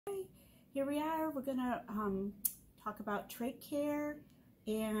Hi, here we are. We're going to talk about trach care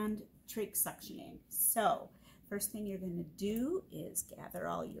and trach suctioning. So, first thing you're going to do is gather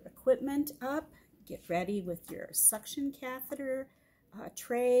all your equipment up, get ready with your suction catheter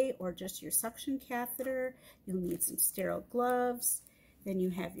tray or just your suction catheter. You'll need some sterile gloves. Then you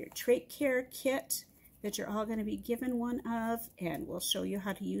have your trach care kit that you're all going to be given one of, and we'll show you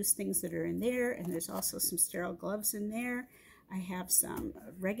how to use things that are in there, and there's also some sterile gloves in there. I have some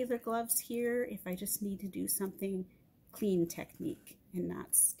regular gloves here if I just need to do something clean technique and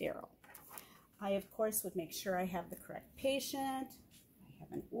not sterile. I, of course, would make sure I have the correct patient. I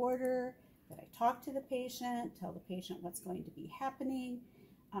have an order, that I talk to the patient, tell the patient what's going to be happening,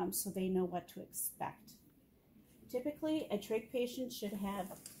 so they know what to expect. Typically, a trach patient should have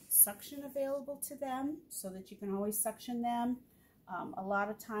suction available to them so that you can always suction them. A lot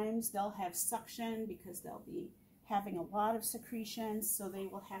of times they'll have suction because they'll be having a lot of secretions, so they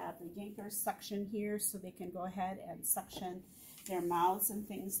will have the Yanker suction here so they can go ahead and suction their mouths and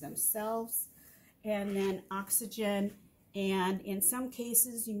things themselves. And then oxygen, and in some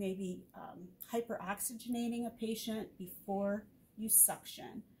cases you may be hyperoxygenating a patient before you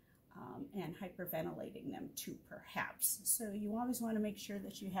suction. And hyperventilating them too, perhaps. So you always want to make sure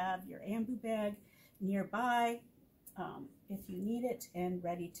that you have your ambu bag nearby if you need it and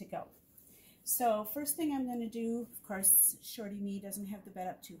ready to go. So first thing I'm going to do, of course, Shorty Me doesn't have the bed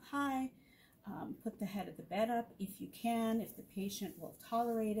up too high. Put the head of the bed up if you can, if the patient will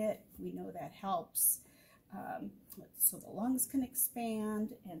tolerate it. We know that helps. So the lungs can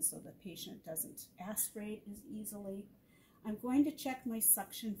expand and so the patient doesn't aspirate as easily. I'm going to check my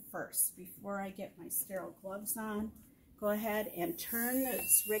suction first before I get my sterile gloves on. Go ahead and turn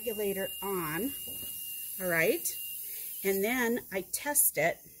this regulator on, all right? And then I test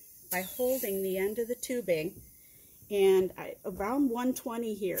it by holding the end of the tubing, and around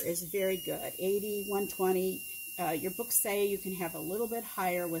 120 here is very good, 80, 120. Your books say you can have a little bit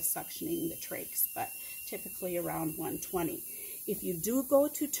higher with suctioning the trachs, but typically around 120. If you do go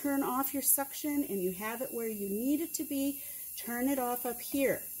to turn off your suction and you have it where you need it to be, turn it off up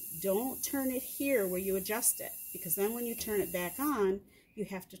here. Don't turn it here where you adjust it, because then when you turn it back on, you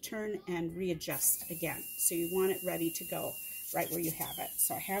have to turn and readjust again. So you want it ready to go right where you have it.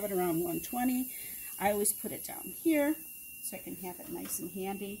 So I have it around 120. I always put it down here so I can have it nice and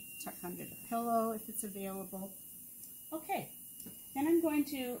handy, tuck under the pillow if it's available. Okay, then I'm going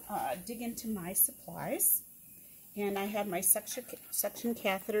to dig into my supplies. And I have my suction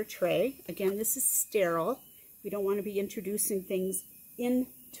catheter tray. Again, this is sterile. We don't want to be introducing things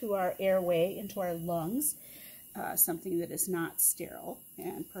into our airway, into our lungs, something that is not sterile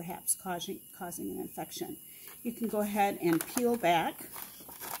and perhaps causing an infection. You can go ahead and peel back.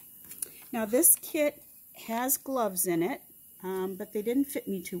 Now this kit has gloves in it, but they didn't fit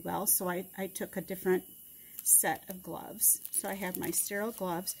me too well, so I took a different set of gloves. So I have my sterile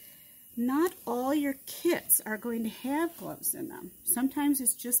gloves. Not all your kits are going to have gloves in them. Sometimes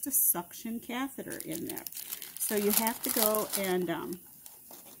it's just a suction catheter in there. So you have to go and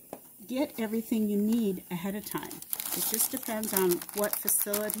get everything you need ahead of time. It just depends on what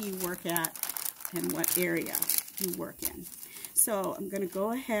facility you work at and what area you work in. So I'm going to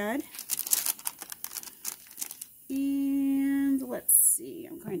go ahead and let's see.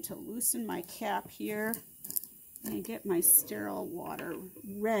 I'm going to loosen my cap here and get my sterile water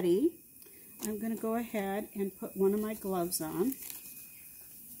ready. I'm going to go ahead and put one of my gloves on.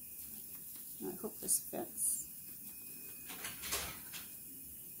 I hope this fits.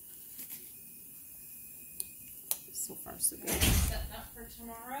 So far, so good. Setting up for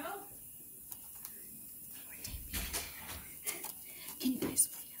tomorrow. Can you guys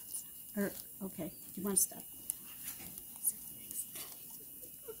wait outside? Okay, do you want to stop?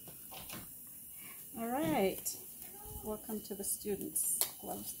 All right. Welcome to the students.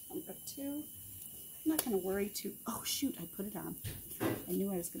 Gloves number 2. I'm not going to worry too. Oh, shoot, I put it on. I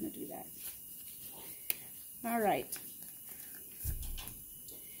knew I was going to do that. All right.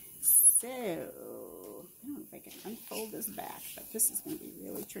 So, I don't know if I can unfold this back, but this is going to be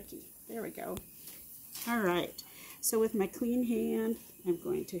really tricky. There we go. All right. So with my clean hand, I'm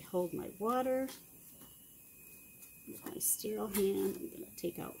going to hold my water. With my sterile hand, I'm going to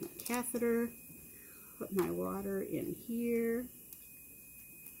take out my catheter. Put my water in here.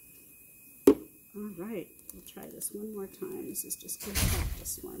 All right, we'll try this one more time. This is just good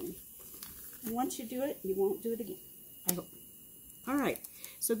practice for me. And once you do it, you won't do it again, I hope. All right,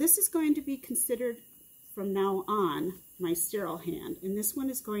 so this is going to be considered from now on my sterile hand, and this one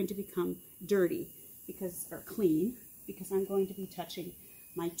is going to become dirty or clean because I'm going to be touching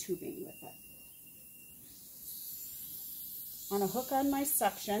my tubing with it. want to hook on my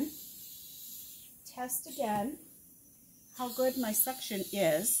suction, test again how good my suction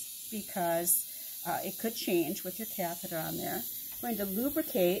is, because it could change with your catheter on there. I'm going to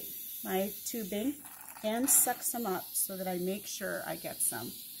lubricate my tubing and suck some up so that I make sure I get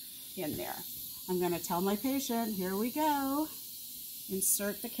some in there. I'm going to tell my patient, here we go.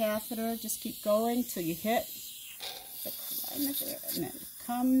 Insert the catheter, just keep going till you hit the climate there, and then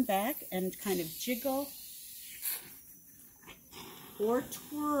come back and kind of jiggle or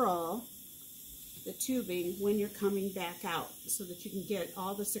twirl the tubing when you're coming back out so that you can get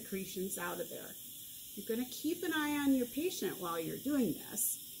all the secretions out of there. You're going to keep an eye on your patient while you're doing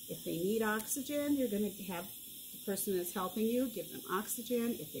this. If they need oxygen, you're going to have the person that's helping you give them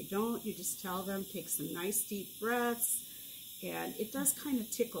oxygen. If they don't, you just tell them, take some nice deep breaths. And it does kind of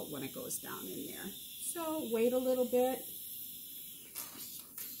tickle when it goes down in there. So wait a little bit.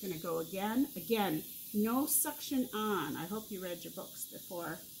 Going to go again. Again, no suction on. I hope you read your books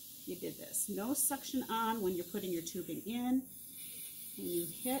before you did this. No suction on when you're putting your tubing in. When you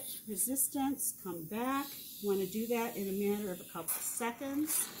hit resistance, come back. You want to do that in a matter of a couple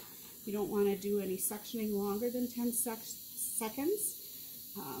seconds. You don't want to do any suctioning longer than 10 seconds.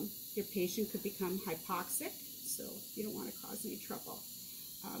 Your patient could become hypoxic, so you don't want to cause any trouble.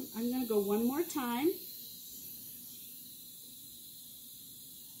 I'm going to go one more time.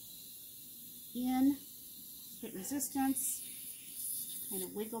 In, hit resistance, kind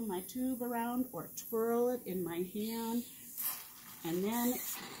of wiggle my tube around or twirl it in my hand. And then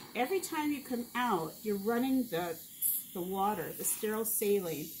every time you come out, you're running the water, the sterile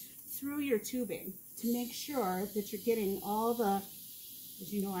saline, through your tubing to make sure that you're getting all the,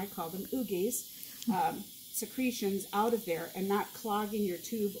 as you know I call them oogies, secretions out of there and not clogging your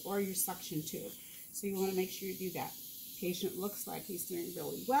tube or your suction tube. So you want to make sure you do that. Patient looks like he's doing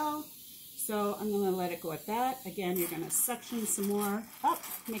really well. So I'm going to let it go at that. Again, you're going to suction some more up.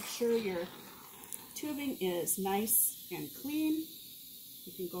 Make sure your tubing is nice and clean.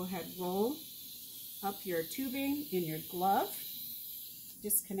 You can go ahead and roll up your tubing in your glove.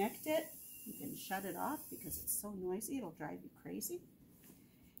 Disconnect it. You can shut it off because it's so noisy. It'll drive you crazy.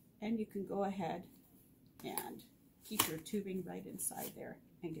 And you can go ahead and keep your tubing right inside there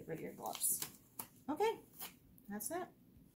and get rid of your gloves. Okay, that's it.